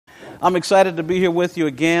I'm excited to be here with you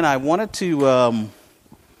again. I wanted to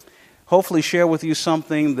hopefully share with you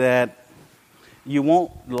something that you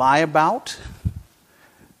won't lie about,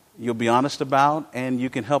 you'll be honest about, and you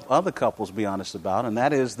can help other couples be honest about, and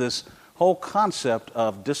that is this whole concept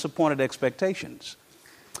of disappointed expectations.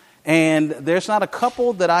 And there's not a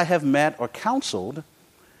couple that I have met or counseled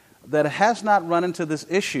that has not run into this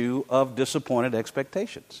issue of disappointed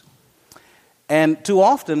expectations. And too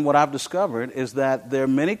often what I've discovered is that there are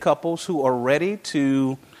many couples who are ready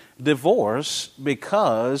to divorce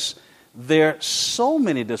because there are so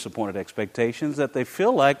many disappointed expectations that they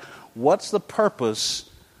feel like, what's the purpose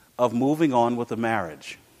of moving on with the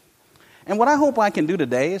marriage? And what I hope I can do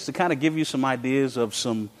today is to kind of give you some ideas of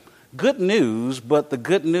some good news, but the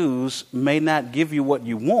good news may not give you what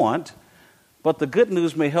you want, but the good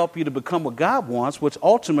news may help you to become what God wants, which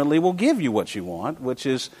ultimately will give you what you want, which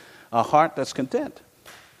is a heart that's content.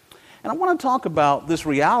 And I want to talk about this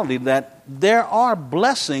reality that there are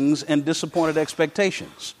blessings in disappointed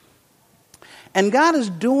expectations. And God is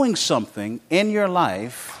doing something in your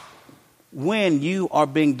life when you are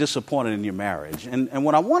being disappointed in your marriage. And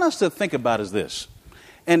what I want us to think about is this.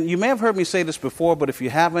 And you may have heard me say this before, but if you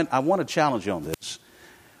haven't, I want to challenge you on this.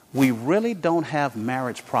 We really don't have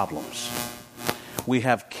marriage problems. We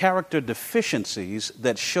have character deficiencies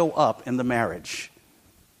that show up in the marriage.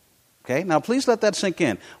 Okay, now please let that sink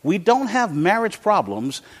in. We don't have marriage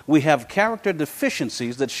problems. We have character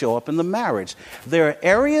deficiencies that show up in the marriage. There are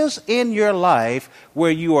areas in your life where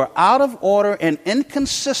you are out of order and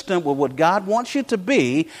inconsistent with what God wants you to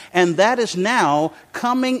be, and that is now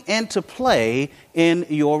coming into play in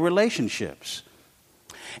your relationships.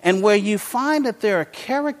 And where you find that there are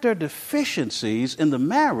character deficiencies in the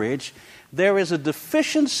marriage, there is a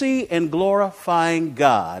deficiency in glorifying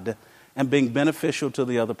God and being beneficial to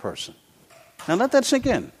the other person. Now let that sink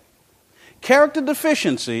in. Character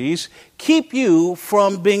deficiencies keep you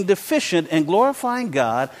from being deficient in glorifying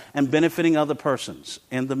God and benefiting other persons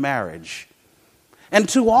in the marriage. And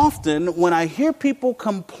too often, when I hear people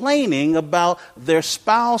complaining about their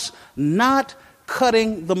spouse not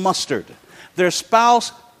cutting the mustard, their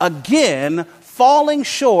spouse again falling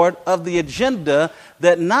short of the agenda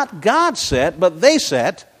that not God set, but they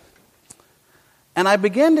set, and I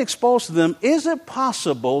began to expose to them, is it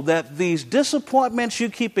possible that these disappointments you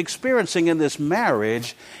keep experiencing in this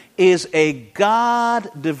marriage is a God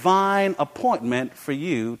divine appointment for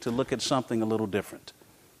you to look at something a little different?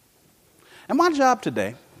 And my job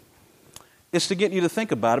today is to get you to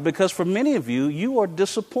think about it, because for many of you, you are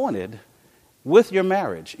disappointed with your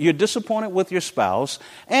marriage. You're disappointed with your spouse,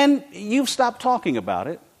 and you've stopped talking about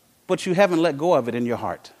it, but you haven't let go of it in your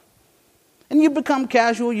heart. And you become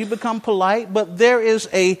casual, you become polite, but there is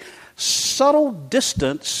a subtle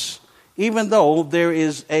distance, even though there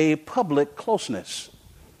is a public closeness.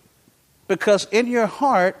 Because in your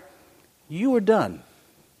heart, you are done.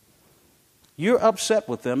 You're upset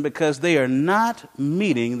with them because they are not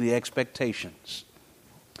meeting the expectations.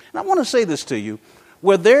 And I want to say this to you.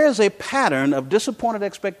 Where there is a pattern of disappointed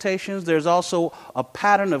expectations, there's also a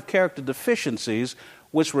pattern of character deficiencies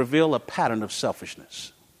which reveal a pattern of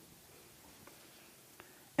selfishness.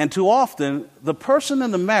 And too often, the person in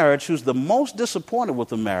the marriage who's the most disappointed with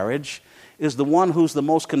the marriage is the one who's the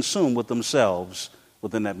most consumed with themselves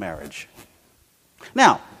within that marriage.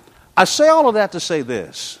 Now, I say all of that to say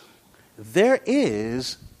this. There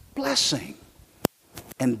is blessing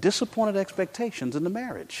and disappointed expectations in the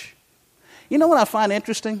marriage. You know what I find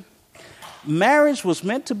interesting? Marriage was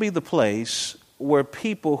meant to be the place where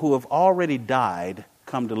people who have already died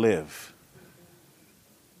come to live.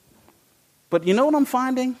 But you know what I'm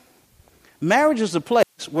finding? Marriage is the place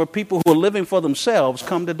where people who are living for themselves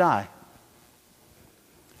come to die.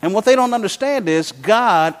 And what they don't understand is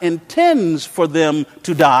God intends for them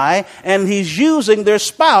to die, and He's using their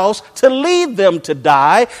spouse to lead them to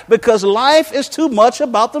die because life is too much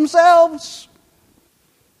about themselves.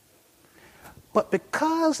 But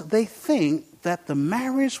because they think that the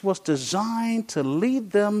marriage was designed to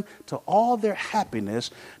lead them to all their happiness,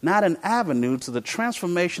 not an avenue to the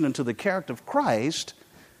transformation into the character of Christ,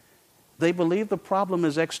 they believe the problem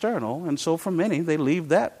is external. And so for many, they leave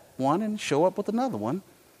that one and show up with another one.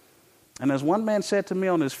 And as one man said to me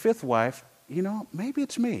on his fifth wife, maybe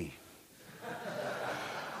it's me.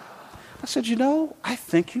 I said, I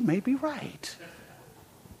think you may be right.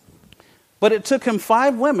 But it took him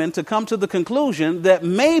 5 women to come to the conclusion that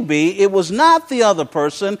maybe it was not the other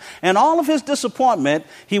person, and all of his disappointment,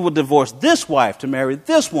 he would divorce this wife to marry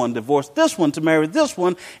this one, divorce this one to marry this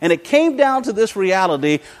one, and it came down to this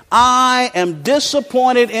reality: I am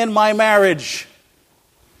disappointed in my marriage.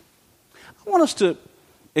 I want us to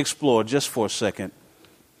explore just for a second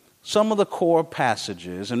some of the core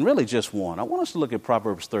passages, and really just one. I want us to look at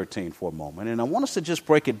Proverbs 13 for a moment, and I want us to just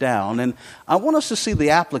break it down, and I want us to see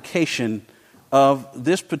the application of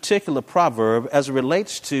this particular proverb as it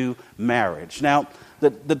relates to marriage. Now,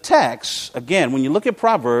 the text, again, when you look at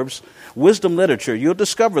Proverbs, wisdom literature, you'll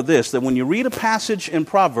discover this, that when you read a passage in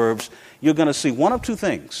Proverbs, you're going to see one of two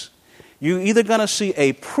things. You're either going to see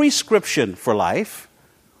a prescription for life,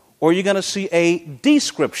 or you're going to see a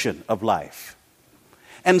description of life.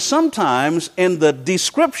 And sometimes in the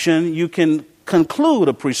description, you can conclude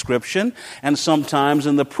a prescription, and sometimes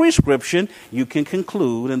in the prescription, you can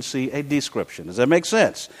conclude and see a description. Does that make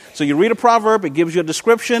sense? So you read a proverb, it gives you a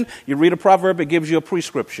description. You read a proverb, it gives you a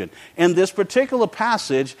prescription. In this particular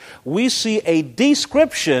passage, we see a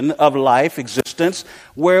description of life existence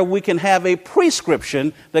where we can have a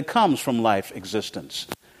prescription that comes from life existence.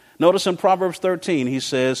 Notice in Proverbs 13, he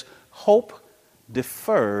says, hope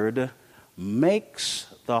deferred makes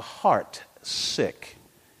the heart sick,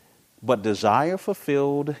 but desire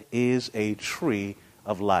fulfilled is a tree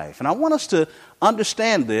of life. And I want us to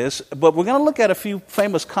understand this, but we're going to look at a few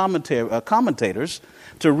famous commentators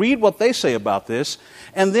to read what they say about this,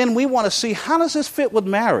 and then we want to see how does this fit with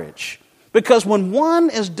marriage? Because when one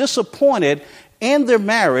is disappointed in their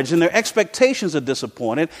marriage and their expectations are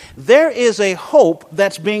disappointed, there is a hope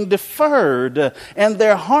that's being deferred, and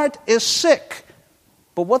their heart is sick.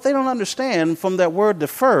 But what they don't understand from that word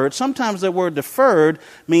deferred, sometimes that word deferred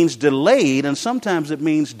means delayed, and sometimes it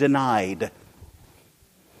means denied.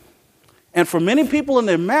 And for many people in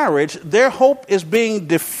their marriage, their hope is being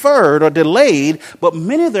deferred or delayed, but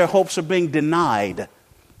many of their hopes are being denied.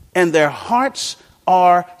 And their hearts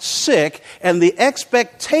are sick, and the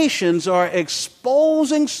expectations are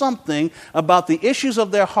exposing something about the issues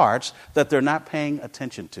of their hearts that they're not paying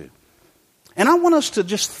attention to. And I want us to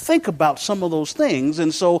just think about some of those things.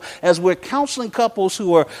 And so as we're counseling couples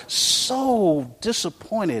who are so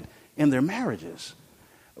disappointed in their marriages,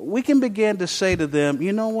 we can begin to say to them,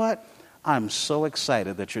 you know what? I'm so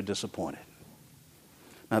excited that you're disappointed.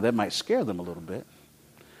 Now, that might scare them a little bit.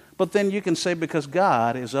 But then you can say, because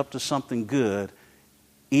God is up to something good,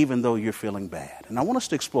 even though you're feeling bad. And I want us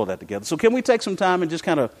to explore that together. So can we take some time and just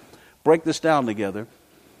kind of break this down together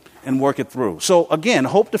and work it through? So again,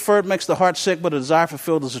 hope deferred makes the heart sick, but a desire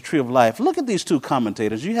fulfilled is a tree of life. Look at these two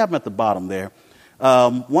commentators. You have them at the bottom there.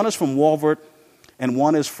 One is from Walvert, and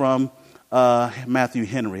one is from Matthew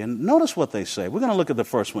Henry. And notice what they say. We're going to look at the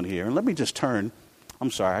first one here. And let me just turn.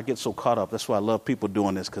 I'm sorry, I get so caught up. That's why I love people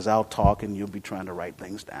doing this, because I'll talk and you'll be trying to write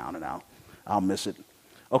things down, and I'll miss it.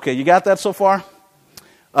 Okay, you got that so far?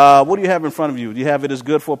 What do you have in front of you? Do you have it as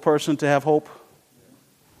good for a person to have hope?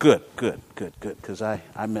 Good, because I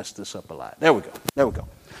messed this up a lot. There we go.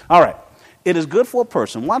 All right. It is good for a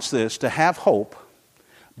person, watch this, to have hope,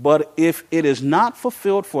 but if it is not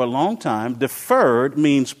fulfilled for a long time, deferred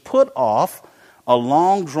means put off, a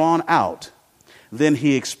long drawn out. Then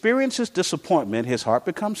he experiences disappointment, his heart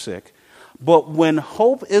becomes sick, but when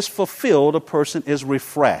hope is fulfilled, a person is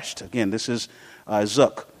refreshed. Again, this is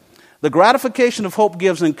Zuck. The gratification of hope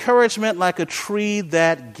gives encouragement like a tree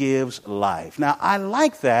that gives life. Now, I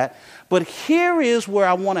like that, but here is where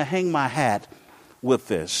I want to hang my hat with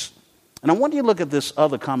this. And I want you to look at this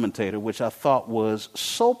other commentator, which I thought was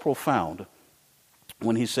so profound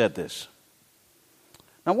when he said this.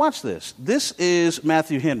 Now, watch this. This is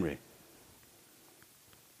Matthew Henry.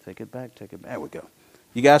 Take it back. There we go.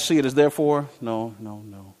 You guys see it as therefore? No.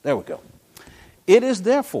 There we go. It is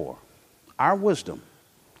therefore our wisdom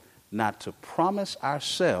not to promise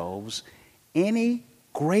ourselves any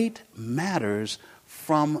great matters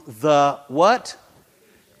from the what?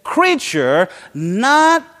 Creature,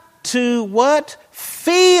 not to what?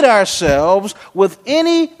 Feed ourselves with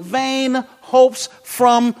any vain hopes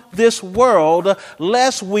from this world,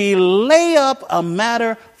 lest we lay up a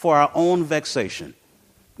matter for our own vexation.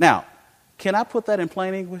 Now, can I put that in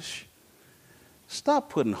plain English? Stop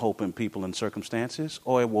putting hope in people and circumstances,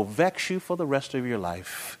 or it will vex you for the rest of your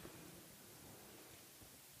life.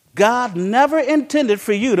 God never intended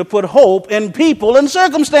for you to put hope in people and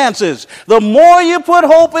circumstances. The more you put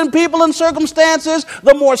hope in people and circumstances,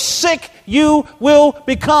 the more sick you will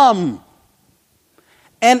become.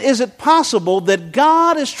 And is it possible that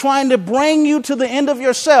God is trying to bring you to the end of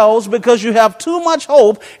yourselves because you have too much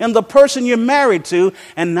hope in the person you're married to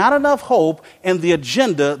and not enough hope in the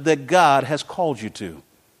agenda that God has called you to?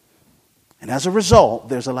 And as a result,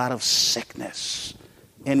 there's a lot of sickness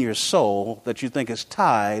in your soul that you think is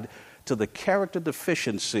tied to the character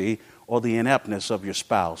deficiency or the ineptness of your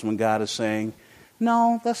spouse, when God is saying,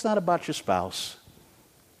 no, that's not about your spouse.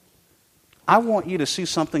 I want you to see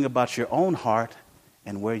something about your own heart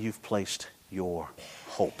and where you've placed your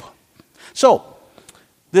hope. So,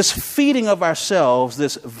 this feeding of ourselves,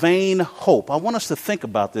 this vain hope, I want us to think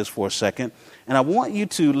about this for a second, and I want you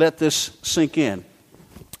to let this sink in.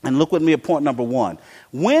 And look with me at point number 1.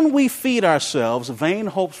 When we feed ourselves vain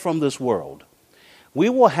hopes from this world, we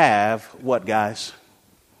will have what, guys?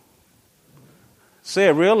 Say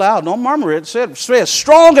it real loud. Don't murmur it. Say it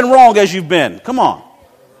strong and wrong as you've been. Come on.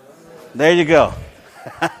 There you go.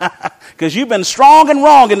 Because you've been strong and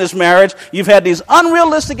wrong in this marriage. You've had these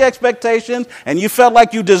unrealistic expectations, and you felt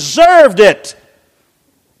like you deserved it.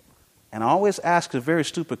 And I always ask a very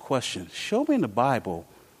stupid question. Show me in the Bible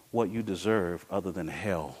what you deserve other than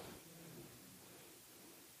hell.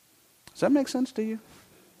 Does that make sense to you?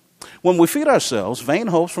 When we feed ourselves vain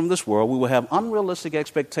hopes from this world, we will have unrealistic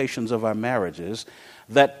expectations of our marriages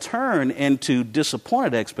that turn into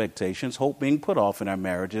disappointed expectations, hope being put off in our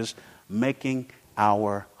marriages, making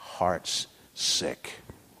our hearts sick.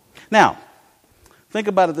 Now, think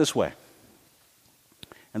about it this way.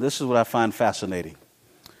 And this is what I find fascinating.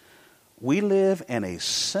 We live in a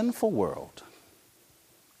sinful world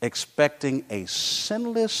expecting a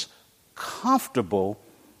sinless, comfortable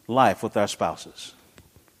life with our spouses.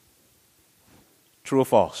 True or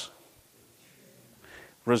false?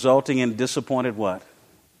 Resulting in disappointed what?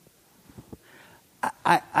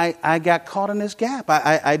 I got caught in this gap.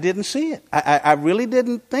 I didn't see it. I really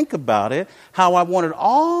didn't think about it, how I wanted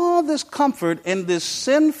all this comfort in this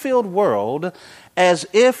sin-filled world as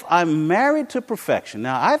if I'm married to perfection.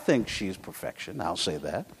 Now, I think she's perfection. I'll say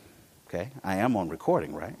that. Okay? I am on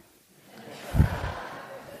recording, right?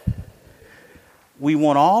 We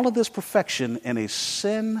want all of this perfection in a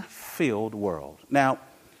sin-filled world. Now,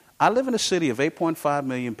 I live in a city of 8.5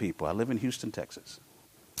 million people. I live in Houston, Texas.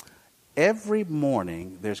 Every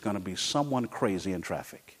morning, there's going to be someone crazy in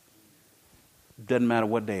traffic. Doesn't matter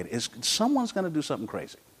what day it is. Someone's going to do something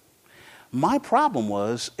crazy. My problem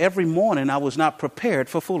was every morning I was not prepared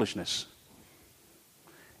for foolishness.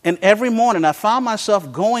 And every morning I found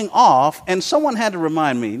myself going off, and someone had to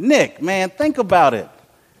remind me, Nick, man, think about it.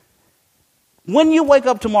 When you wake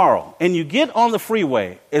up tomorrow and you get on the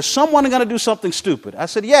freeway, is someone going to do something stupid? I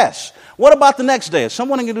said, yes. What about the next day? Is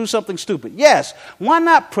someone going to do something stupid? Yes. Why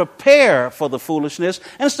not prepare for the foolishness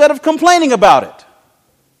instead of complaining about it?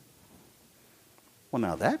 Well,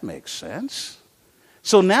 now that makes sense.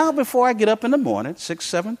 So now before I get up in the morning, 6,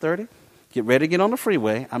 7:30, get ready to get on the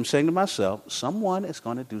freeway, I'm saying to myself, someone is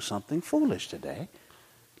going to do something foolish today.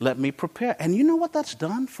 Let me prepare. And you know what that's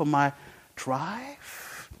done for my drive?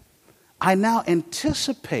 I now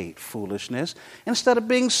anticipate foolishness instead of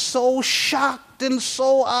being so shocked and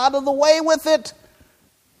so out of the way with it.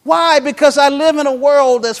 Why? Because I live in a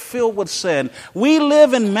world that's filled with sin. We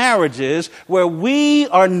live in marriages where we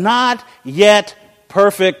are not yet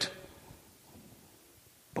perfect,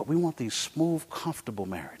 but we want these smooth, comfortable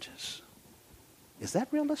marriages. Is that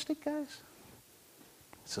realistic, guys?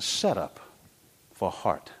 It's a setup for a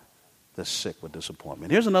heart that's sick with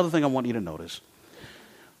disappointment. Here's another thing I want you to notice.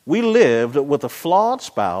 We lived with a flawed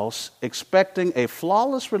spouse, expecting a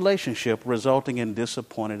flawless relationship, resulting in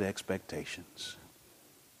disappointed expectations.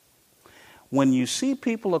 When you see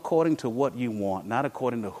people according to what you want, not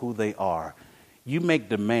according to who they are, you make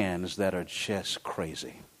demands that are just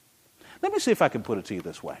crazy. Let me see if I can put it to you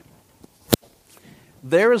this way.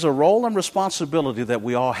 There is a role and responsibility that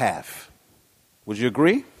we all have. Would you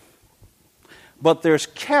agree? But there's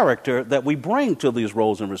character that we bring to these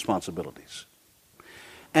roles and responsibilities.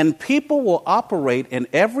 And people will operate in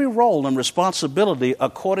every role and responsibility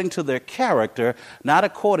according to their character, not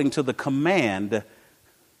according to the command.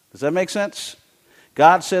 Does that make sense?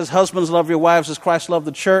 God says, husbands, love your wives as Christ loved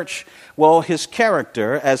the church. Well, his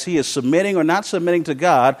character, as he is submitting or not submitting to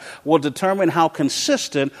God, will determine how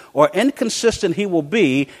consistent or inconsistent he will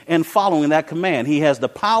be in following that command. He has the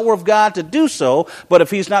power of God to do so, but if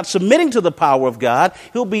he's not submitting to the power of God,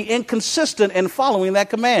 he'll be inconsistent in following that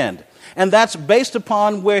command. And that's based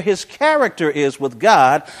upon where his character is with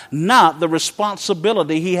God, not the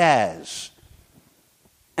responsibility he has.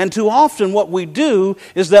 And too often what we do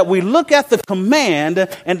is that we look at the command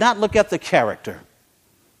and not look at the character.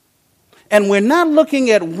 And we're not looking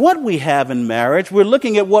at what we have in marriage, we're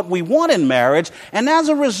looking at what we want in marriage, and as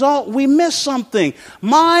a result, we miss something.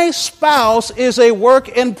 My spouse is a work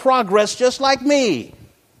in progress just like me.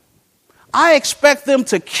 I expect them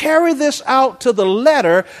to carry this out to the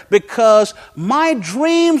letter because my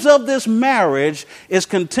dreams of this marriage is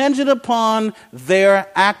contingent upon their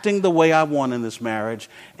acting the way I want in this marriage,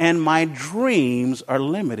 and my dreams are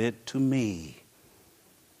limited to me.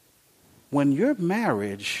 When your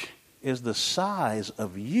marriage is the size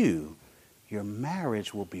of you, your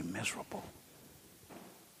marriage will be miserable.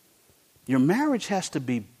 Your marriage has to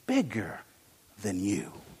be bigger than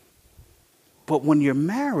you. But when your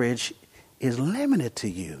marriage is limited to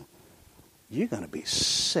you, you're going to be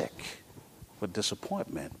sick with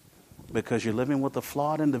disappointment because you're living with a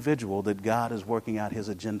flawed individual that God is working out his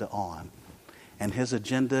agenda on. And his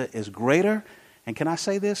agenda is greater, and can I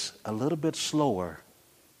say this, a little bit slower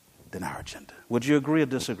than our agenda. Would you agree or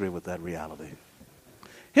disagree with that reality?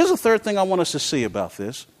 Here's the third thing I want us to see about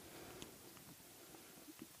this.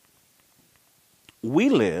 We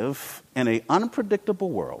live in an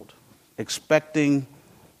unpredictable world expecting,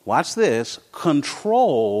 watch this,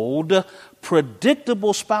 controlled,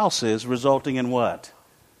 predictable spouses resulting in what?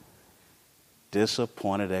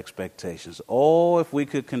 Disappointed expectations. Oh, if we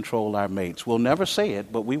could control our mates. We'll never say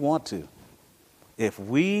it, but we want to. If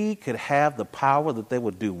we could have the power that they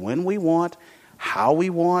would do when we want, how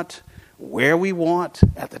we want, where we want,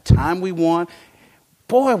 at the time we want,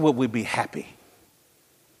 boy, would we be happy.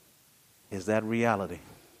 Is that reality?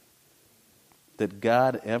 Did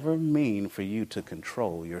God ever mean for you to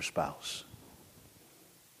control your spouse?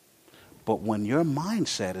 But when your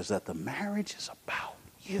mindset is that the marriage is about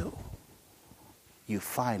you, you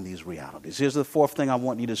find these realities. Here's the fourth thing I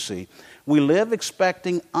want you to see. We live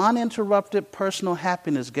expecting uninterrupted personal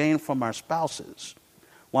happiness gained from our spouses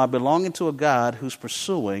while belonging to a God who's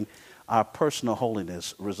pursuing our personal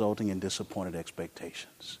holiness, resulting in disappointed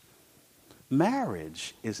expectations.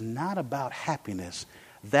 Marriage is not about happiness.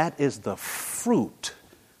 That is the fruit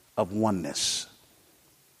of oneness.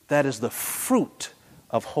 That is the fruit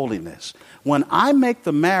of holiness. When I make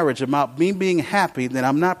the marriage about me being happy, then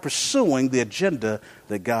I'm not pursuing the agenda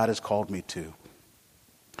that God has called me to.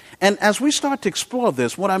 And as we start to explore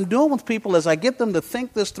this, what I'm doing with people as I get them to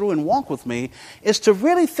think this through and walk with me is to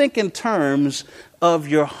really think in terms of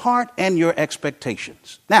your heart and your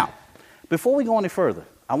expectations. Now, before we go any further,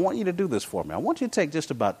 I want you to do this for me. I want you to take just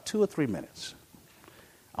about 2 or 3 minutes.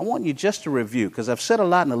 I want you just to review, because I've said a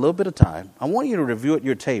lot in a little bit of time. I want you to review at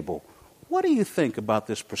your table. What do you think about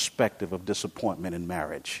this perspective of disappointment in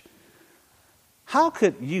marriage? How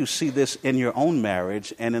could you see this in your own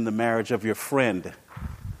marriage and in the marriage of your friend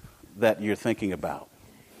that you're thinking about?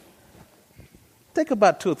 Take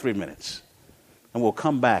about 2 or 3 minutes, and we'll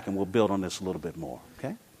come back and we'll build on this a little bit more,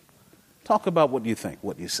 okay? Talk about what you think,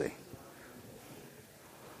 what you see.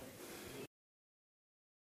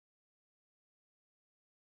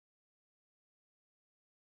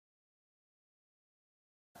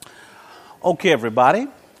 Okay, everybody. I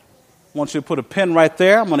want you to put a pin right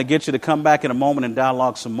there. I'm going to get you to come back in a moment and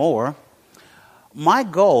dialogue some more. My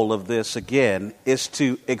goal of this, again, is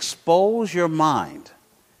to expose your mind,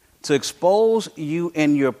 to expose you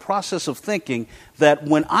in your process of thinking that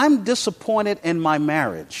when I'm disappointed in my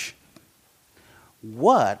marriage,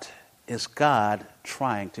 what is God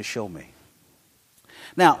trying to show me?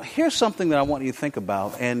 Now, here's something that I want you to think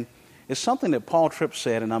about, and it's something that Paul Tripp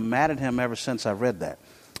said, and I'm mad at him ever since I read that.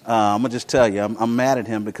 I'm going to just tell you, I'm mad at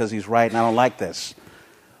him because he's right and I don't like this.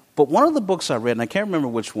 But one of the books I read, and I can't remember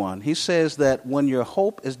which one, he says that when your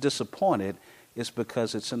hope is disappointed, it's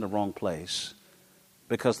because it's in the wrong place.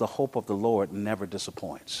 Because the hope of the Lord never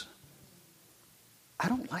disappoints. I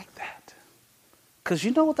don't like that. Because you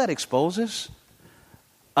know what that exposes?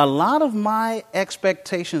 A lot of my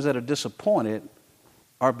expectations that are disappointed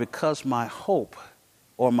are because my hope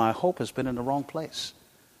has been in the wrong place.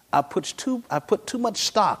 I put too much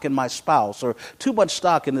stock in my spouse, or too much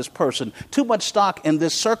stock in this person, too much stock in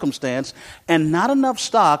this circumstance, and not enough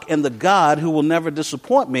stock in the God who will never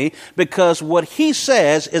disappoint me, because what he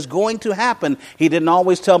says is going to happen. He didn't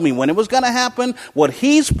always tell me when it was going to happen. What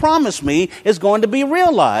he's promised me is going to be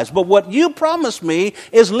realized. But what you promised me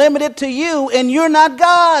is limited to you, and you're not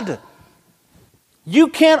God. You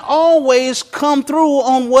can't always come through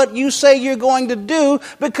on what you say you're going to do,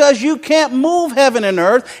 because you can't move heaven and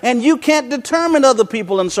earth, and you can't determine other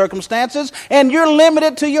people and circumstances, and you're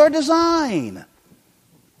limited to your design.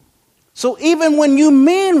 So even when you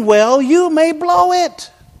mean well, you may blow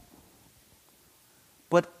it.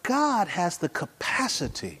 But God has the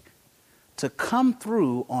capacity to come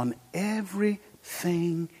through on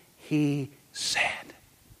everything he said.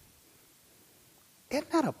 Isn't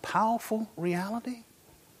that a powerful reality?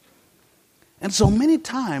 And so many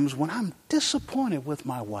times when I'm disappointed with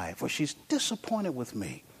my wife, or she's disappointed with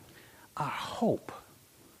me, our hope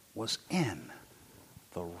was in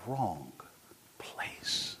the wrong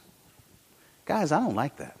place. Guys, I don't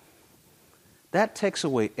like that. That takes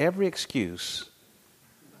away every excuse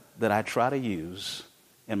that I try to use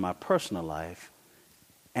in my personal life,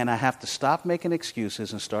 and I have to stop making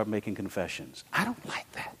excuses and start making confessions. I don't like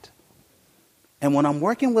that. And when I'm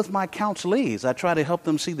working with my counselees, I try to help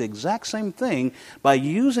them see the exact same thing by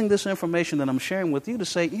using this information that I'm sharing with you to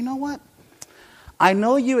say, you know what? I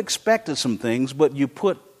know you expected some things, but you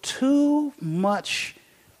put too much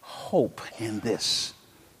hope in this.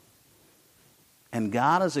 And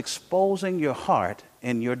God is exposing your heart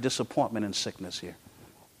in your disappointment and sickness here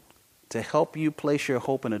to help you place your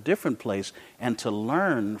hope in a different place and to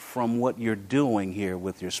learn from what you're doing here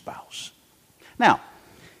with your spouse. Now,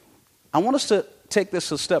 I want us to take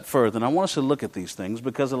this a step further, and I want us to look at these things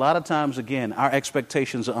because a lot of times, again, our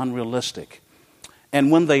expectations are unrealistic.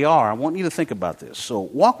 And when they are, I want you to think about this. So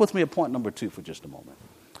walk with me at point number 2 for just a moment.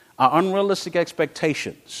 Our unrealistic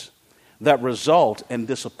expectations that result in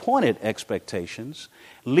disappointed expectations,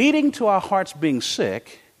 leading to our hearts being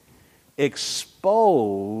sick,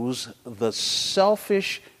 expose the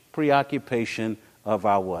selfish preoccupation of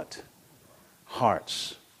our what?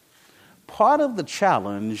 Hearts. Part of the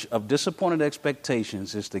challenge of disappointed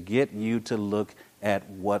expectations is to get you to look at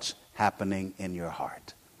what's happening in your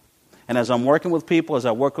heart. And as I'm working with people, as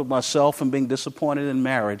I work with myself and being disappointed in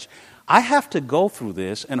marriage, I have to go through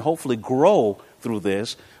this and hopefully grow through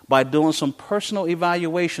this by doing some personal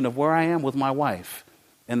evaluation of where I am with my wife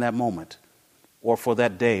in that moment, or for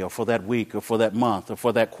that day, or for that week, or for that month, or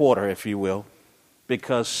for that quarter, if you will,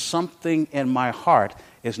 because something in my heart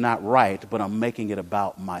is not right, but I'm making it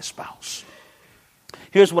about my spouse.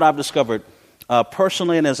 Here's what I've discovered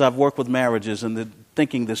personally and as I've worked with marriages and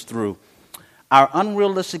thinking this through. Our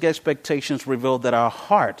unrealistic expectations reveal that our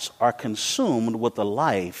hearts are consumed with a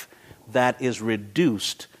life that is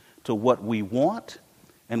reduced to what we want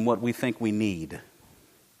and what we think we need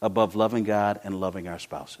above loving God and loving our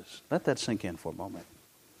spouses. Let that sink in for a moment.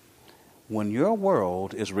 When your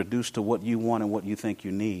world is reduced to what you want and what you think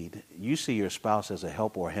you need, you see your spouse as a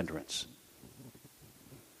help or a hindrance.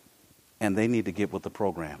 And they need to get with the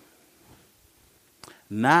program.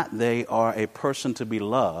 Not they are a person to be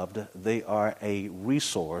loved, they are a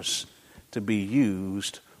resource to be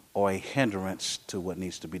used or a hindrance to what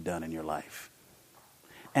needs to be done in your life.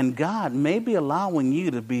 And God may be allowing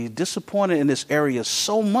you to be disappointed in this area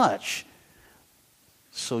so much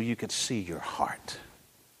so you could see your heart.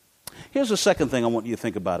 Here's the second thing I want you to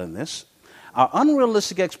think about in this. Our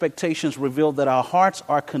unrealistic expectations reveal that our hearts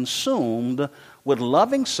are consumed with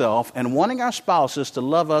loving self and wanting our spouses to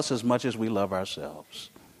love us as much as we love ourselves.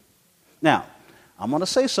 Now, I'm going to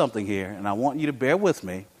say something here, and I want you to bear with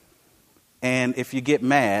me. And if you get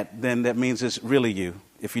mad, then that means it's really you.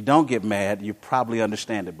 If you don't get mad, you probably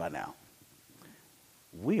understand it by now.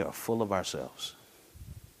 We are full of ourselves.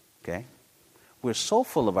 Okay? We're so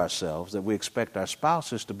full of ourselves that we expect our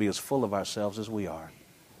spouses to be as full of ourselves as we are.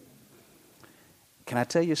 Can I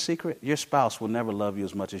tell you a secret? Your spouse will never love you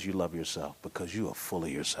as much as you love yourself because you are full of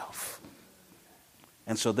yourself.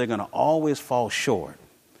 And so they're going to always fall short.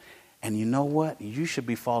 And you know what? You should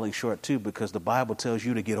be falling short too because the Bible tells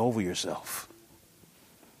you to get over yourself.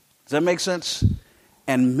 Does that make sense?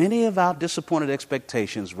 And many of our disappointed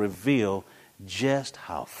expectations reveal just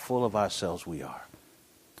how full of ourselves we are.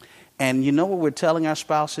 And you know what we're telling our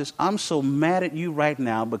spouses? I'm so mad at you right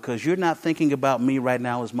now because you're not thinking about me right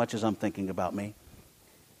now as much as I'm thinking about me.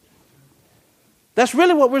 That's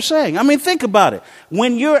really what we're saying. I mean, think about it.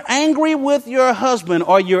 When you're angry with your husband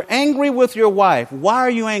or you're angry with your wife, why are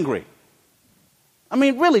you angry? I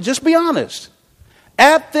mean, really, just be honest.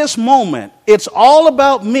 At this moment, it's all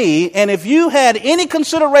about me, and if you had any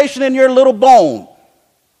consideration in your little bone,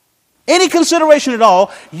 any consideration at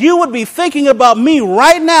all, you would be thinking about me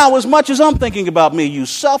right now as much as I'm thinking about me. You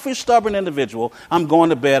selfish, stubborn individual. I'm going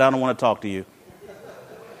to bed. I don't want to talk to you.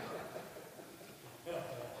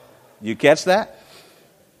 You catch that?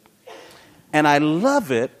 And I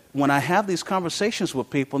love it when I have these conversations with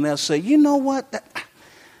people and they'll say, you know what?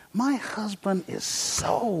 My husband is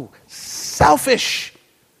so selfish.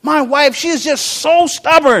 My wife, she is just so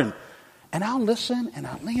stubborn. And I'll listen and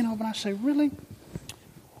I'll lean over and I say, really?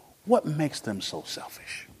 What makes them so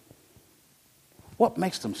selfish? What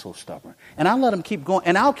makes them so stubborn? And I'll let them keep going.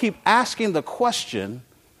 And I'll keep asking the question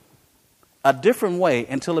a different way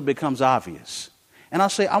until it becomes obvious. And I'll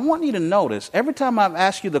say, I want you to notice, every time I've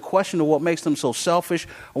asked you the question of what makes them so selfish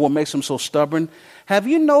or what makes them so stubborn, have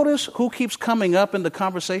you noticed who keeps coming up in the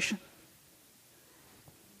conversation?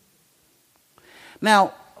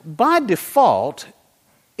 Now, by default,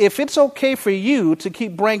 if it's okay for you to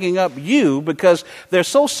keep bringing up you because they're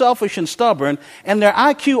so selfish and stubborn and their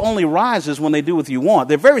IQ only rises when they do what you want.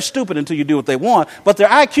 They're very stupid until you do what they want, but their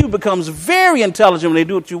IQ becomes very intelligent when they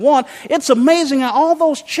do what you want. It's amazing how all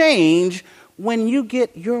those change when you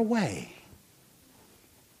get your way.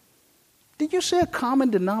 Did you see a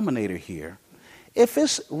common denominator here? If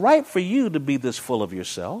it's right for you to be this full of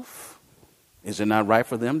yourself, is it not right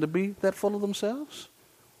for them to be that full of themselves?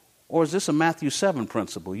 Or is this a Matthew 7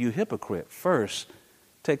 principle? You hypocrite, first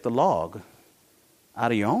take the log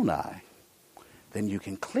out of your own eye. Then you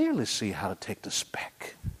can clearly see how to take the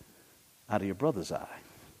speck out of your brother's eye.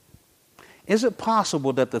 Is it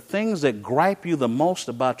possible that the things that gripe you the most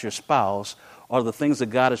about your spouse are the things that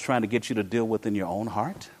God is trying to get you to deal with in your own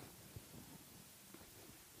heart?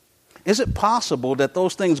 Is it possible that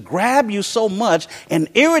those things grab you so much and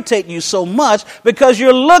irritate you so much because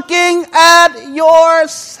you're looking at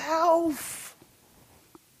yourself?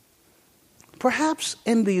 Perhaps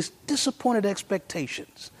in these disappointed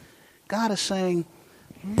expectations, God is saying,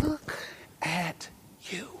 look at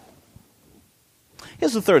you.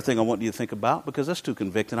 Here's the third thing I want you to think about, because that's too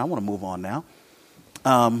convicting. I want to move on now.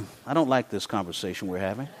 I don't like this conversation we're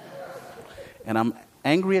having. And I'm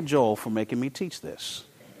angry at Joel for making me teach this.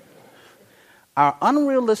 Our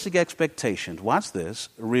unrealistic expectations, watch this,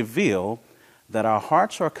 reveal that our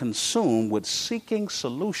hearts are consumed with seeking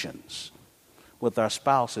solutions with our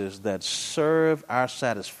spouses that serve our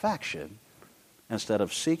satisfaction instead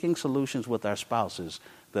of seeking solutions with our spouses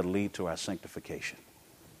that lead to our sanctification.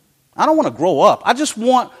 I don't want to grow up. I just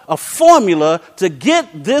want a formula to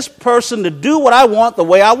get this person to do what I want the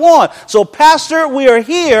way I want. So, Pastor, we are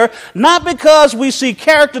here not because we see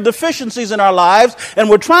character deficiencies in our lives and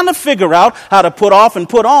we're trying to figure out how to put off and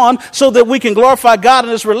put on so that we can glorify God in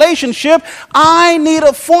this relationship. I need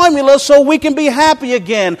a formula so we can be happy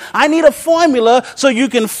again. I need a formula so you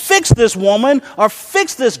can fix this woman or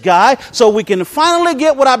fix this guy so we can finally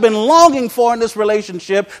get what I've been longing for in this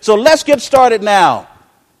relationship. So let's get started now.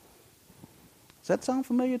 Does that sound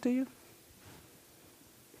familiar to you?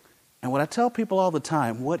 And what I tell people all the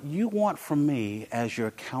time, what you want from me as your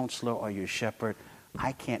counselor or your shepherd,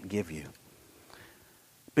 I can't give you.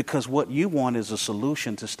 Because what you want is a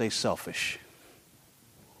solution to stay selfish.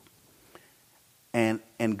 And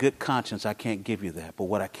in good conscience, I can't give you that. But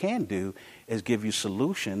what I can do is give you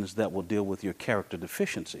solutions that will deal with your character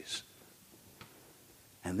deficiencies.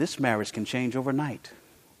 And this marriage can change overnight.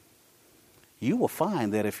 You will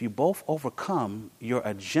find that if you both overcome your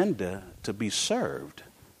agenda to be served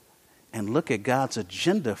and look at God's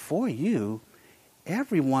agenda for you,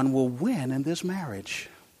 everyone will win in this marriage.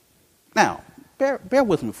 Now, bear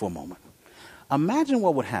with me for a moment. Imagine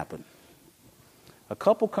what would happen. A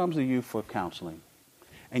couple comes to you for counseling,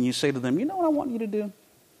 and you say to them, you know what I want you to do?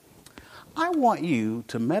 I want you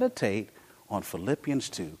to meditate on Philippians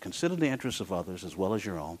 2. Consider the interests of others as well as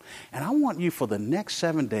your own. And I want you for the next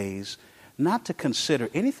 7 days not to consider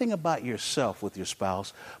anything about yourself with your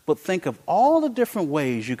spouse, but think of all the different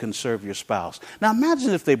ways you can serve your spouse. Now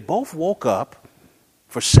imagine if they both woke up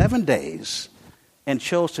for 7 days and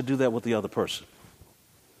chose to do that with the other person.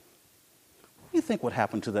 What do you think would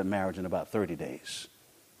happen to that marriage in about 30 days,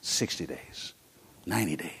 60 days,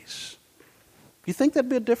 90 days? You think there'd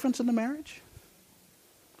be a difference in the marriage?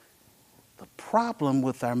 The problem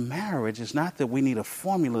with our marriage is not that we need a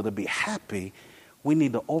formula to be happy. We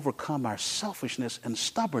need to overcome our selfishness and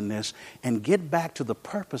stubbornness and get back to the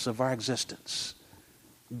purpose of our existence.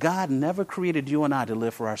 God never created you and I to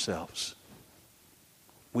live for ourselves.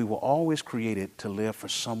 We were always created to live for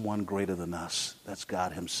someone greater than us. That's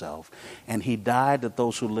God himself. And he died that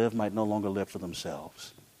those who live might no longer live for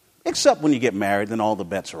themselves. Except when you get married, then all the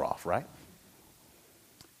bets are off, right?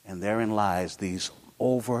 And therein lies these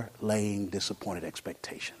overlaying disappointed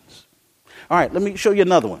expectations. All right, let me show you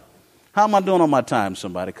another one. How am I doing on my time,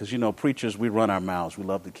 somebody? Because, you know, preachers, we run our mouths. We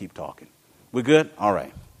love to keep talking. We good? All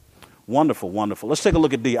right. Wonderful, wonderful. Let's take a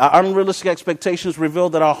look at D. Our unrealistic expectations reveal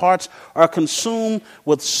that our hearts are consumed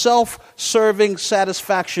with self-serving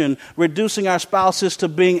satisfaction, reducing our spouses to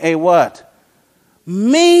being a what?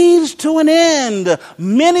 Means to an end.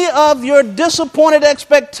 Many of your disappointed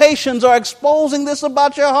expectations are exposing this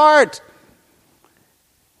about your heart.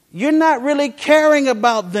 You're not really caring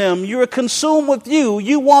about them. You're consumed with you.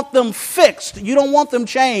 You want them fixed. You don't want them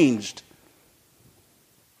changed.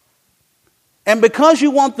 And because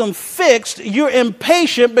you want them fixed, you're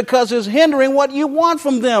impatient because it's hindering what you want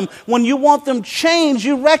from them. When you want them changed,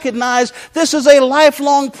 you recognize this is a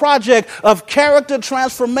lifelong project of character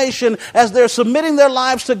transformation as they're submitting their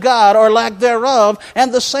lives to God or lack thereof,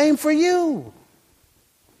 and the same for you.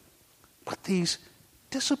 But these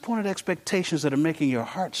disappointed expectations that are making your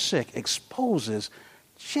heart sick exposes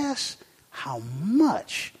just how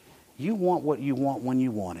much you want what you want when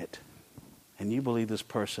you want it. And you believe this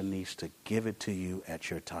person needs to give it to you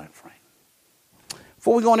at your time frame.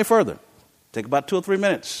 Before we go any further, take about 2 or 3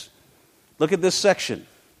 minutes. Look at this section.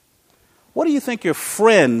 What do you think your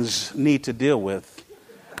friends need to deal with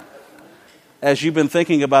as you've been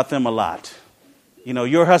thinking about them a lot.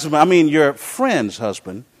 Your husband, your friend's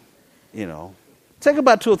husband, take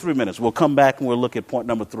about 2 or 3 minutes. We'll come back and we'll look at point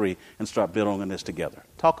number 3 and start building on this together.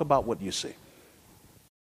 Talk about what you see.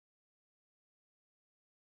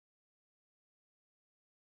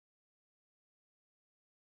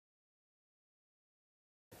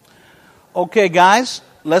 Okay, guys,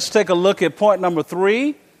 let's take a look at point number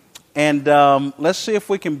 3, and let's see if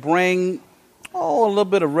we can bring a little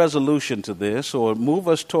bit of resolution to this, or move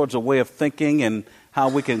us towards a way of thinking and how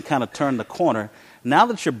we can kind of turn the corner. Now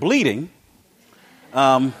that you're bleeding,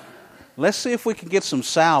 let's see if we can get some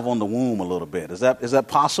salve on the womb a little bit. Is that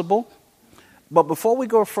possible? But before we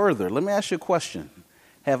go further, let me ask you a question.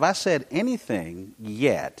 Have I said anything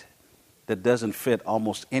yet that doesn't fit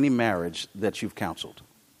almost any marriage that you've counseled?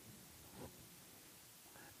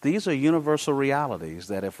 These are universal realities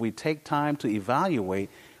that if we take time to evaluate,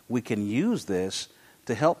 we can use this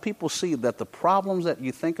to help people see that the problems that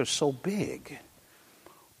you think are so big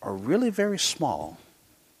are really very small,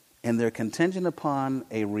 and they're contingent upon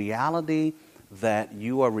a reality that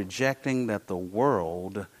you are rejecting, that the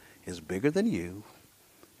world is bigger than you,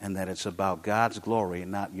 and that it's about God's glory,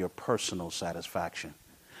 not your personal satisfaction.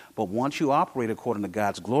 But once you operate according to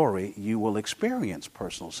God's glory, you will experience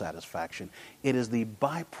personal satisfaction. It is the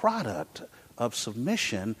byproduct of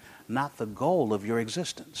submission, not the goal of your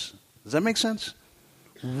existence. Does that make sense?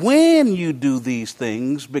 When you do these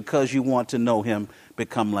things because you want to know Him,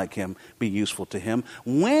 become like Him, be useful to Him,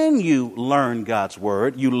 when you learn God's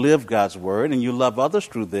Word, you live God's Word, and you love others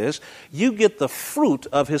through this, you get the fruit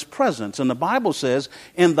of His presence. And the Bible says,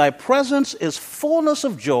 in Thy presence is fullness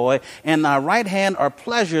of joy, and Thy right hand are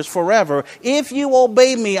pleasures forever. If you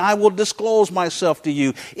obey Me, I will disclose Myself to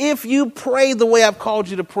you. If you pray the way I've called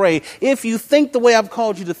you to pray, if you think the way I've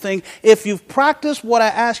called you to think, if you've practiced what I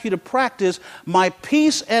ask you to practice, My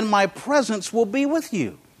peace and My presence will be with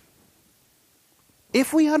you.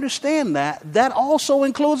 If we understand that, that also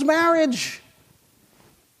includes marriage.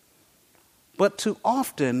 But too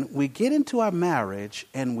often we get into our marriage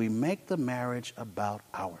and we make the marriage about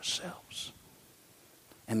ourselves.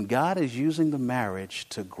 And God is using the marriage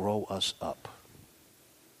to grow us up.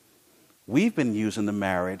 We've been using the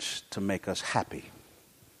marriage to make us happy.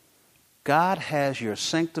 God has your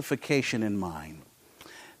sanctification in mind.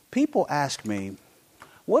 People ask me,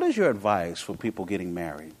 what is your advice for people getting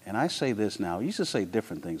married? And I say this now. I used to say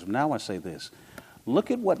different things, but now I say this.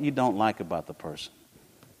 Look at what you don't like about the person.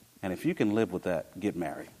 And if you can live with that, get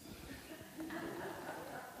married.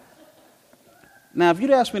 Now, if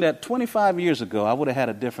you'd asked me that 25 years ago, I would have had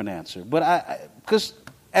a different answer. But because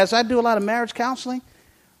as I do a lot of marriage counseling,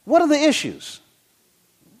 what are the issues?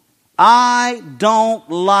 I don't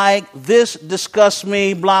like this, disgusts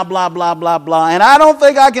me, blah, blah, blah, blah, blah, and I don't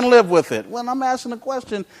think I can live with it. Well, I'm asking the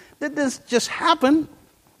question, did this just happen?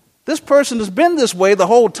 This person has been this way the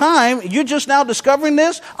whole time. You're just now discovering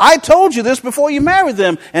this? I told you this before you married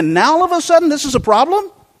them, and now all of a sudden this is a problem?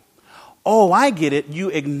 Oh, I get it. You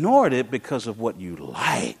ignored it because of what you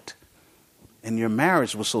liked. And your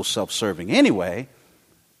marriage was so self-serving. Anyway,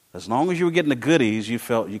 as long as you were getting the goodies, you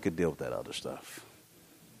felt you could deal with that other stuff.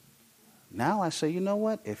 Now I say, you know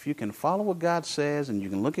what? If you can follow what God says and you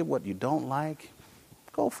can look at what you don't like,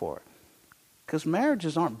 go for it. Because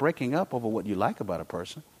marriages aren't breaking up over what you like about a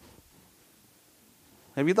person.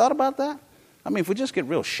 Have you thought about that? If we just get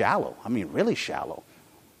real shallow, really shallow,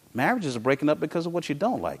 marriages are breaking up because of what you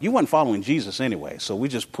don't like. You weren't following Jesus anyway, so we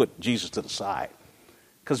just put Jesus to the side.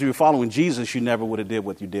 Because if you were following Jesus, you never would have did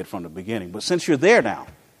what you did from the beginning. But since you're there now,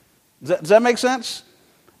 does that make sense?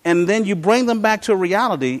 And then you bring them back to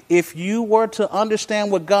reality. If you were to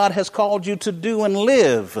understand what God has called you to do and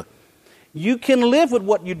live, you can live with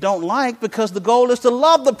what you don't like because the goal is to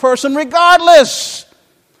love the person regardless.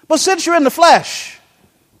 But since you're in the flesh,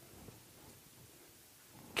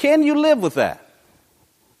 can you live with that?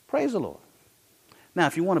 Praise the Lord. Now,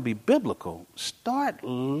 if you want to be biblical, start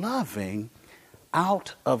loving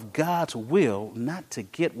out of God's will, not to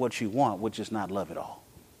get what you want, which is not love at all.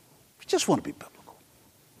 You just want to be biblical.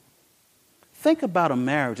 Think about a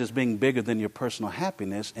marriage as being bigger than your personal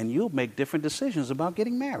happiness, and you'll make different decisions about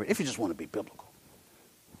getting married if you just want to be biblical.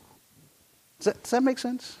 Does that make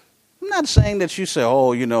sense? I'm not saying that you say,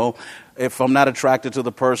 if I'm not attracted to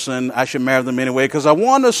the person, I should marry them anyway because I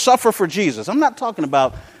want to suffer for Jesus. I'm not talking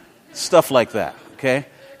about stuff like that, okay?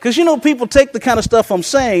 Because, people take the kind of stuff I'm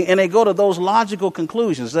saying and they go to those logical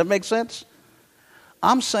conclusions. Does that make sense?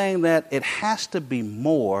 I'm saying that it has to be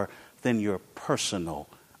more than your personal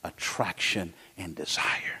attraction and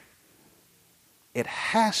desire. It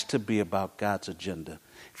has to be about God's agenda.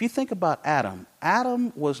 If you think about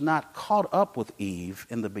Adam was not caught up with Eve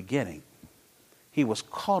in the beginning. He was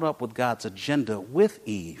caught up with God's agenda with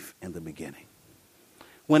Eve in the beginning.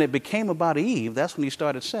 When it became about Eve, that's when he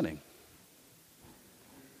started sinning.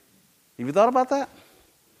 Have you thought about that?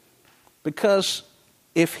 Because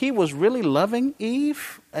if he was really loving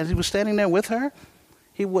Eve as he was standing there with her,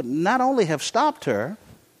 he would not only have stopped her,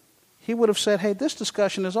 he would have said, hey, this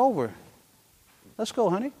discussion is over. Let's go,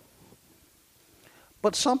 honey.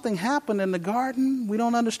 But something happened in the garden. We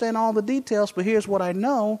don't understand all the details, but here's what I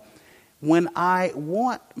know. When I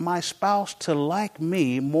want my spouse to like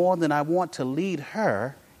me more than I want to lead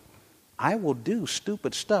her, I will do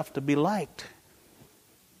stupid stuff to be liked,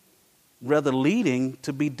 rather leading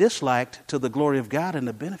to be disliked to the glory of God and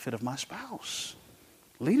the benefit of my spouse.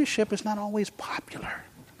 Leadership is not always popular.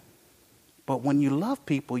 But when you love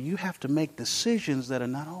people, you have to make decisions that are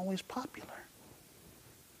not always popular.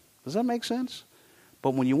 Does that make sense?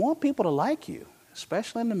 But when you want people to like you,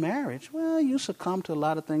 especially in the marriage, well, you succumb to a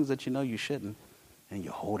lot of things that you know you shouldn't, and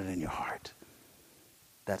you hold it in your heart.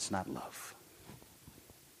 That's not love.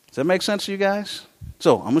 Does that make sense to you guys?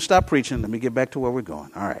 So I'm going to stop preaching. Let me get back to where we're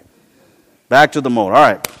going. All right. Back to the mode. All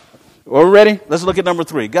right. Are we ready? Let's look at number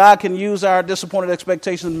 3. God can use our disappointed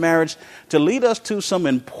expectations in marriage to lead us to some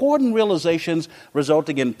important realizations,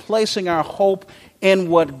 resulting in placing our hope in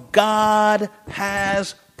what God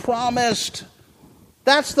has promised.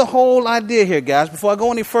 That's the whole idea here, guys. Before I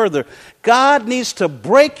go any further, God needs to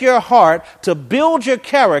break your heart to build your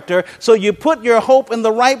character so you put your hope in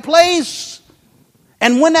the right place.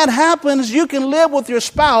 And when that happens, you can live with your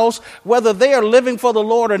spouse, whether they are living for the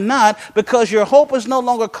Lord or not, because your hope is no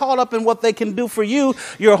longer caught up in what they can do for you.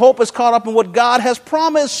 Your hope is caught up in what God has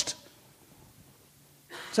promised.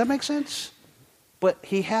 Does that make sense? But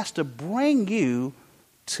he has to bring you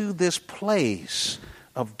to this place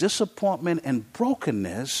of disappointment and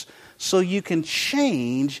brokenness so you can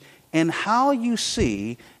change in how you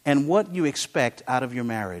see and what you expect out of your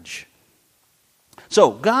marriage. So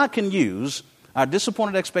God can use our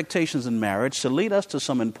disappointed expectations in marriage to lead us to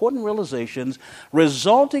some important realizations,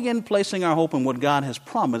 resulting in placing our hope in what God has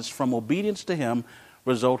promised from obedience to him,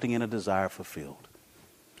 resulting in a desire fulfilled.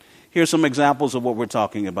 Here's some examples of what we're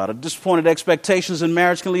talking about. Disappointed expectations in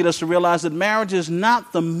marriage can lead us to realize that marriage is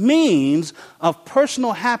not the means of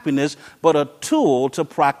personal happiness, but a tool to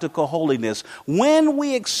practical holiness. When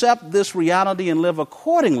we accept this reality and live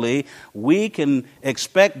accordingly, we can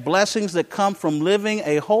expect blessings that come from living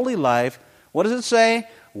a holy life. What does it say?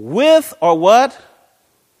 With or what?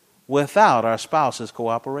 Without our spouse's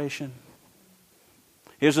cooperation.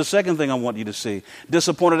 Here's the second thing I want you to see.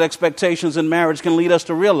 Disappointed expectations in marriage can lead us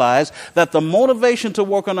to realize that the motivation to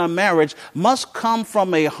work on our marriage must come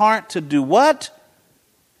from a heart to do what?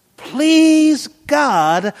 Please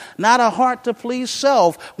God, not a heart to please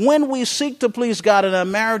self. When we seek to please God in our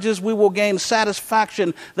marriages, we will gain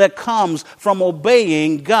satisfaction that comes from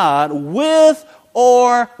obeying God with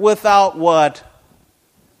or without what?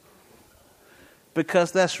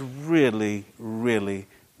 Because that's really, really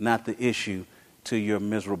not the issue to your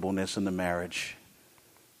miserableness in the marriage.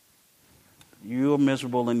 You're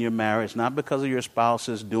miserable in your marriage, not because of your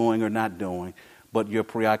spouse's doing or not doing, but your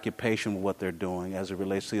preoccupation with what they're doing as it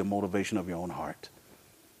relates to the motivation of your own heart.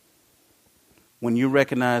 When you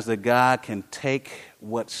recognize that God can take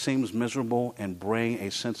what seems miserable and bring a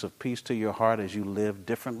sense of peace to your heart as you live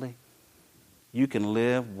differently, you can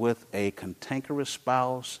live with a cantankerous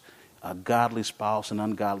spouse, a godly spouse, an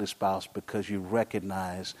ungodly spouse, because you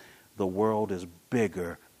recognize the world is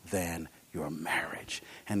bigger than your marriage.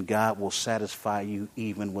 And God will satisfy you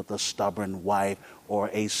even with a stubborn wife or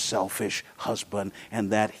a selfish husband,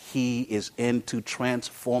 and that he is into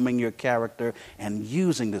transforming your character and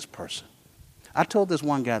using this person. I told this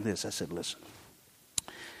one guy this. I said, listen,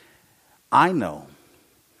 I know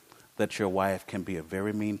that your wife can be a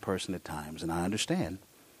very mean person at times, and I understand.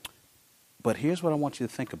 But here's what I want you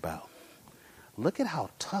to think about. Look at how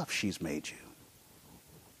tough she's made you.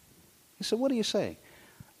 He said, what do you say?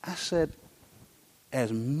 I said,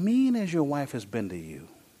 as mean as your wife has been to you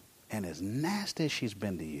and as nasty as she's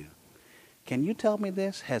been to you, can you tell me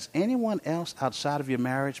this? Has anyone else outside of your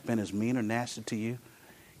marriage been as mean or nasty to you?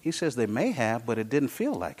 He says they may have, but it didn't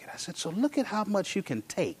feel like it. I said, so look at how much you can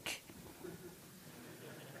take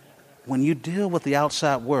when you deal with the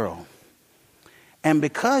outside world. And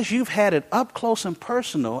because you've had it up close and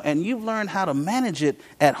personal and you've learned how to manage it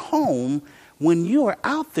at home, when you are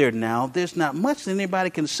out there now, there's not much that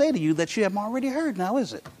anybody can say to you that you haven't already heard now,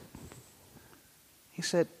 is it? He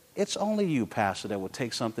said, it's only you, Pastor, that will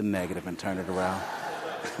take something negative and turn it around.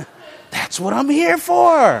 That's what I'm here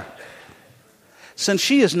for. Since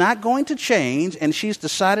she is not going to change and she's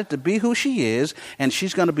decided to be who she is and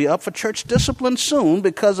she's going to be up for church discipline soon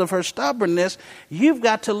because of her stubbornness, you've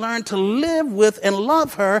got to learn to live with and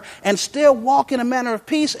love her and still walk in a manner of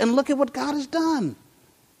peace and look at what God has done.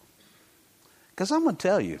 Because I'm going to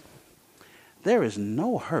tell you, there is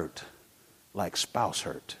no hurt like spouse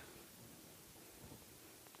hurt.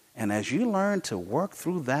 And as you learn to work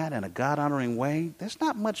through that in a God-honoring way, there's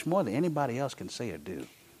not much more that anybody else can say or do.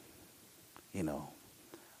 You know,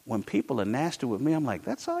 when people are nasty with me, I'm like,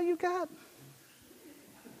 that's all you got?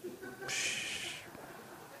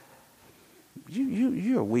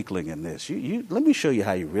 You're a weakling in this. Let me show you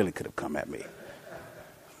how you really could have come at me.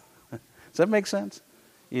 Does that make sense?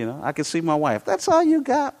 You know, I can see my wife. That's all you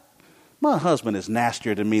got? My husband is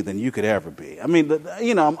nastier to me than you could ever be. I mean,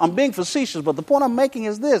 you know, I'm being facetious, but the point I'm making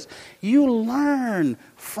is this. You learn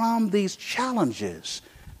from these challenges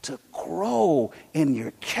to grow in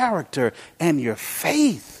your character and your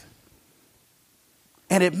faith.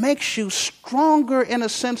 And it makes you stronger in a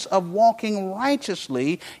sense of walking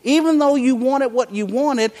righteously. Even though you wanted what you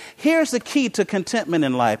wanted, here's the key to contentment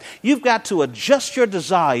in life. You've got to adjust your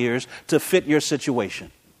desires to fit your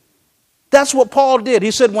situation. That's what Paul did.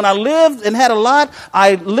 He said, when I lived and had a lot,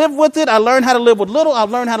 I lived with it. I learned how to live with little. I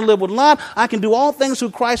learned how to live with a lot. I can do all things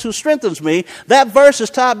through Christ who strengthens me. That verse is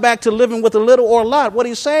tied back to living with a little or a lot. What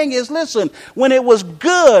he's saying is, listen, when it was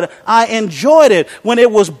good, I enjoyed it. When it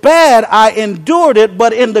was bad, I endured it.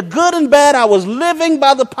 But in the good and bad, I was living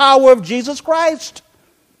by the power of Jesus Christ.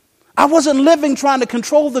 I wasn't living trying to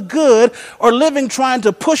control the good or living trying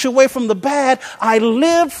to push away from the bad. I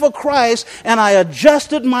lived for Christ and I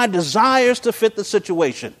adjusted my desires to fit the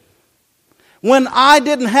situation. When I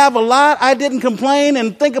didn't have a lot, I didn't complain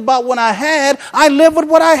and think about what I had. I lived with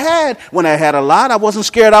what I had. When I had a lot, I wasn't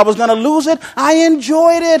scared I was going to lose it. I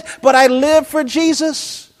enjoyed it, but I lived for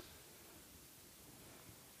Jesus.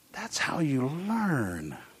 That's how you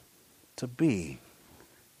learn to be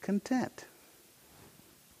content.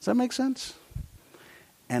 Does that make sense?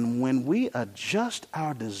 And when we adjust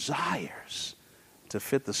our desires to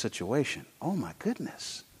fit the situation, oh my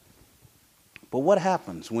goodness. But what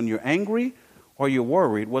happens when you're angry or you're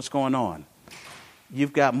worried? What's going on?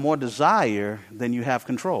 You've got more desire than you have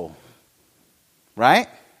control. Right?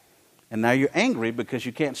 And now you're angry because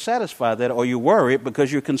you can't satisfy that, or you're worried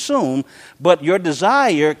because you're consumed, but your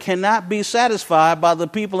desire cannot be satisfied by the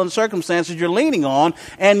people and circumstances you're leaning on,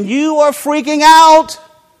 and you are freaking out.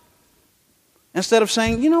 Instead of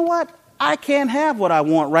saying, you know what, I can't have what I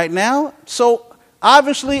want right now. So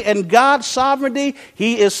obviously in God's sovereignty,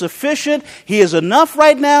 He is sufficient. He is enough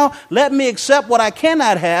right now. Let me accept what I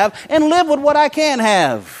cannot have and live with what I can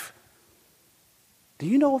have. Do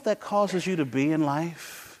you know what that causes you to be in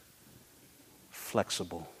life?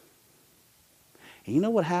 Flexible. And you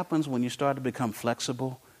know what happens when you start to become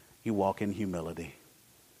flexible? You walk in humility.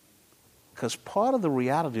 Because part of the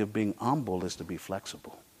reality of being humble is to be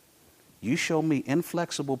flexible. You show me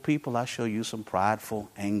inflexible people, I show you some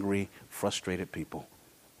prideful, angry, frustrated people.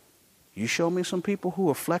 You show me some people who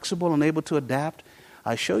are flexible and able to adapt.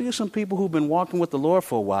 I show you some people who've been walking with the Lord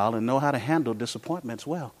for a while and know how to handle disappointments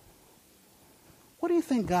well. What do you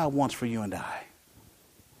think God wants for you and I?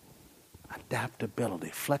 Adaptability,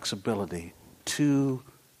 flexibility to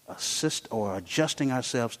assist or adjusting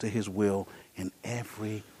ourselves to His will in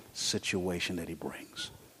every situation that He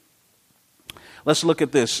brings. Let's look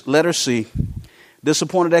at this. Letter C.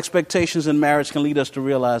 Disappointed expectations in marriage can lead us to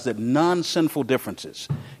realize that non-sinful differences,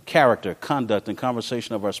 character, conduct, and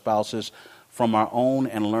conversation of our spouses from our own,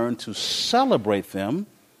 and learn to celebrate them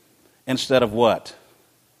instead of what?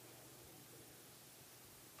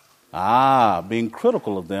 Being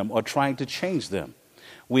critical of them or trying to change them.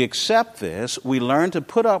 We accept this, we learn to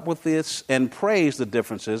put up with this and praise the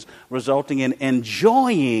differences, resulting in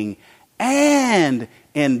enjoying and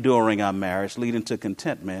enduring our marriage, leading to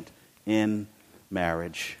contentment in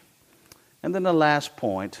marriage. And then the last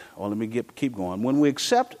point, let me keep going. When we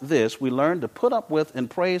accept this, we learn to put up with and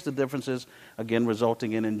praise the differences, again,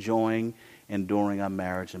 resulting in enjoying, enduring our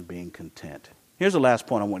marriage, and being content. Here's the last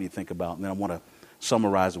point I want you to think about, and then I want to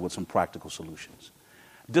summarize it with some practical solutions.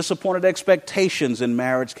 Disappointed expectations in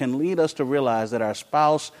marriage can lead us to realize that our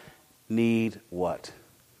spouse need what?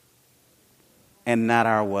 And not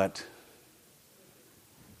our what?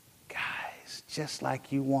 Guys, just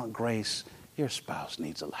like you want grace, your spouse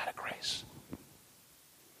needs a lot of grace.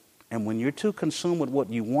 And when you're too consumed with what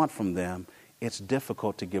you want from them, it's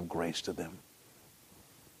difficult to give grace to them.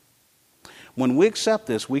 When we accept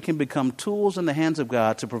this, we can become tools in the hands of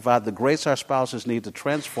God to provide the grace our spouses need to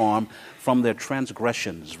transform from their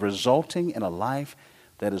transgressions, resulting in a life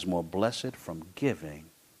that is more blessed from giving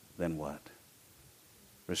than what?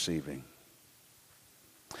 receiving.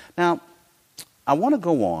 Now, I want to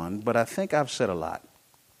go on, but I think I've said a lot.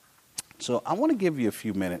 So I want to give you a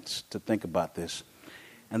few minutes to think about this.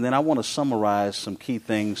 And then I want to summarize some key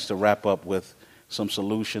things to wrap up with some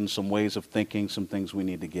solutions, some ways of thinking, some things we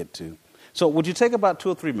need to get to. So would you take about 2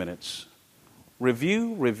 or 3 minutes,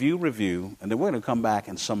 review, and then we're going to come back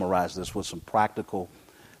and summarize this with some practical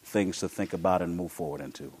things to think about and move forward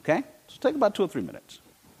into, okay? So take about 2 or 3 minutes.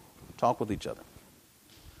 Talk with each other.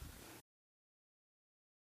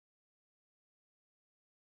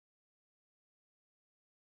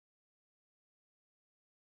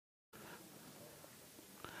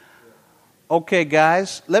 Okay,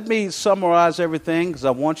 guys, let me summarize everything because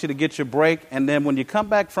I want you to get your break. And then when you come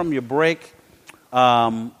back from your break,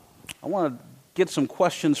 I want to get some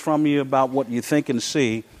questions from you about what you think and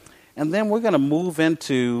see. And then we're going to move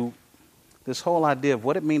into this whole idea of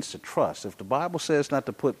what it means to trust. If the Bible says not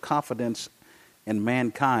to put confidence in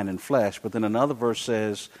mankind and flesh, but then another verse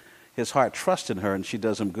says his heart trusts in her and she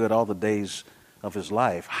does him good all the days of his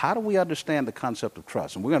life, how do we understand the concept of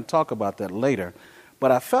trust? And we're going to talk about that later. But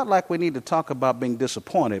I felt like we need to talk about being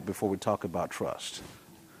disappointed before we talk about trust.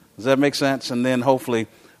 Does that make sense? And then hopefully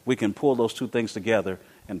we can pull those two things together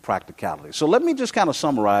in practicality. So let me just kind of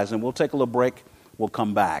summarize, and we'll take a little break. We'll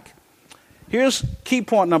come back. Here's key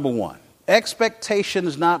point number 1.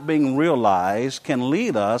 Expectations not being realized can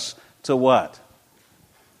lead us to what?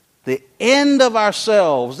 The end of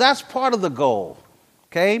ourselves. That's part of the goal,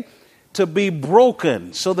 okay? To be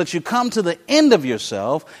broken so that you come to the end of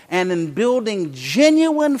yourself, and in building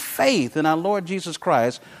genuine faith in our Lord Jesus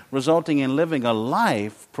Christ, resulting in living a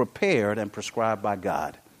life prepared and prescribed by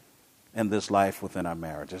God in this life within our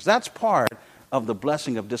marriages. That's part of the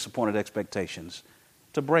blessing of disappointed expectations,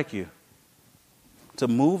 to break you, to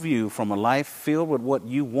move you from a life filled with what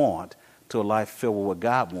you want to a life filled with what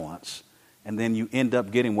God wants, and then you end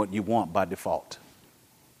up getting what you want by default.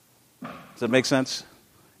 Does that make sense?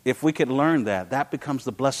 If we could learn that, that becomes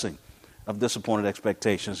the blessing of disappointed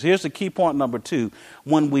expectations. Here's the key point number 2.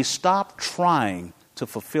 When we stop trying to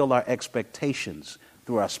fulfill our expectations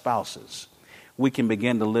through our spouses, we can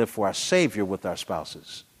begin to live for our Savior with our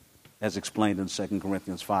spouses, as explained in 2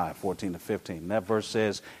 Corinthians 5:14-15. That verse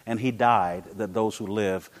says, and he died that those who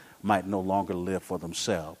live might no longer live for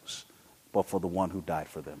themselves, but for the one who died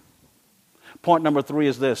for them. Point number 3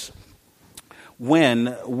 is this.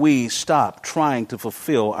 When we stop trying to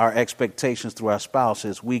fulfill our expectations through our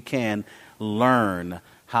spouses, we can learn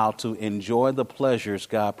how to enjoy the pleasures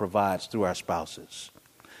God provides through our spouses.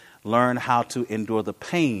 Learn how to endure the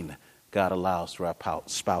pain God allows through our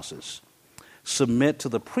spouses. Submit to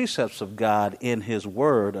the precepts of God in His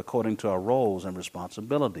Word according to our roles and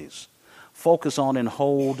responsibilities. Focus on and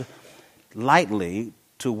hold tightly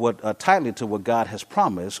to what God has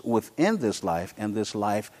promised within this life and this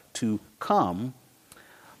life to come.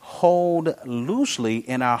 Hold loosely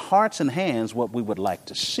in our hearts and hands what we would like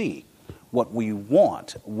to see, what we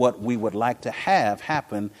want, what we would like to have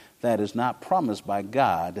happen that is not promised by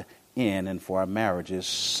God in and for our marriages,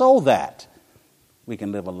 so that we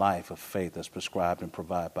can live a life of faith that's prescribed and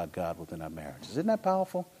provided by God within our marriages. Isn't that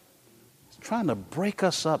powerful? It's trying to break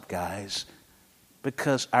us up, guys,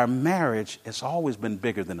 because our marriage has always been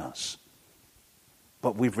bigger than us.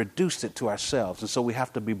 But we've reduced it to ourselves, and so we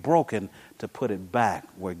have to be broken to put it back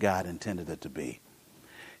where God intended it to be.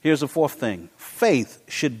 Here's the 4th thing. Faith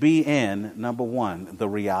should be in, number 1, the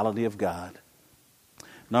reality of God.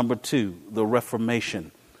 Number 2, the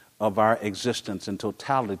reformation of our existence in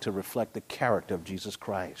totality to reflect the character of Jesus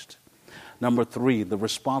Christ. Number 3, the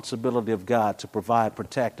responsibility of God to provide,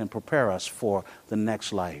 protect, and prepare us for the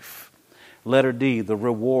next life. Letter D, the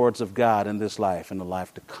rewards of God in this life and the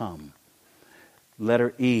life to come.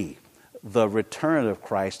 Letter E, the return of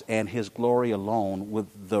Christ and His glory alone,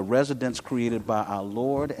 with the residence created by our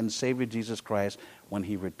Lord and Savior Jesus Christ when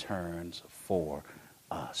He returns for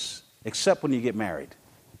us. Except when you get married.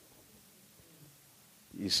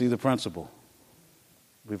 You see the principle?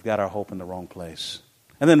 We've got our hope in the wrong place.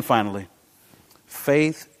 And then finally,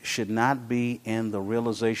 faith should not be in the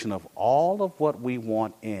realization of all of what we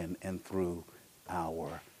want in and through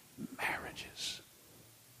our marriages.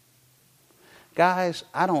 Guys,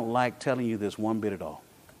 I don't like telling you this one bit at all.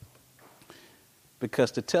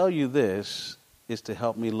 Because to tell you this is to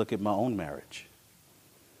help me look at my own marriage.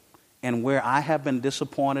 And where I have been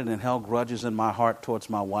disappointed and held grudges in my heart towards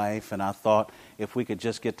my wife, and I thought if we could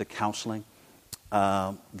just get to counseling,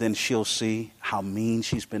 then she'll see how mean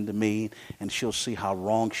she's been to me, and she'll see how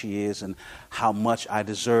wrong she is and how much I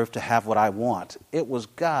deserve to have what I want. It was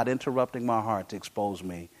God interrupting my heart to expose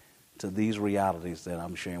me to these realities that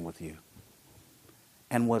I'm sharing with you.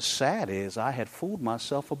 And what's sad is I had fooled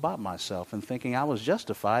myself about myself and thinking I was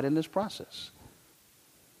justified in this process.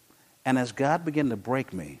 And as God began to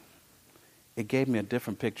break me, it gave me a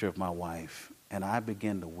different picture of my wife, and I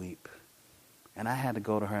began to weep. And I had to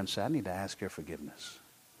go to her and say, I need to ask your forgiveness.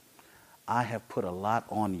 I have put a lot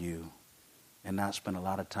on you and not spent a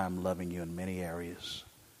lot of time loving you in many areas,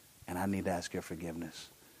 and I need to ask your forgiveness.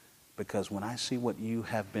 Because when I see what you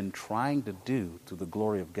have been trying to do through the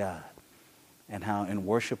glory of God, and how in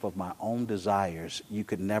worship of my own desires, you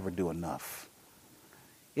could never do enough,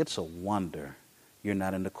 it's a wonder you're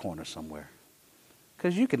not in the corner somewhere.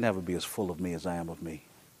 Because you can never be as full of me as I am of me.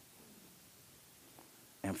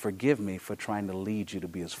 And forgive me for trying to lead you to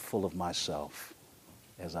be as full of myself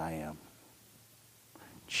as I am.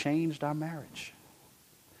 Changed our marriage.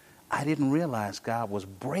 I didn't realize God was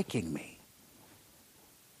breaking me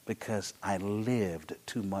because I lived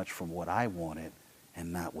too much from what I wanted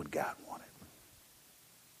and not what God wanted.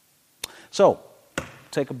 So,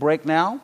 take a break now.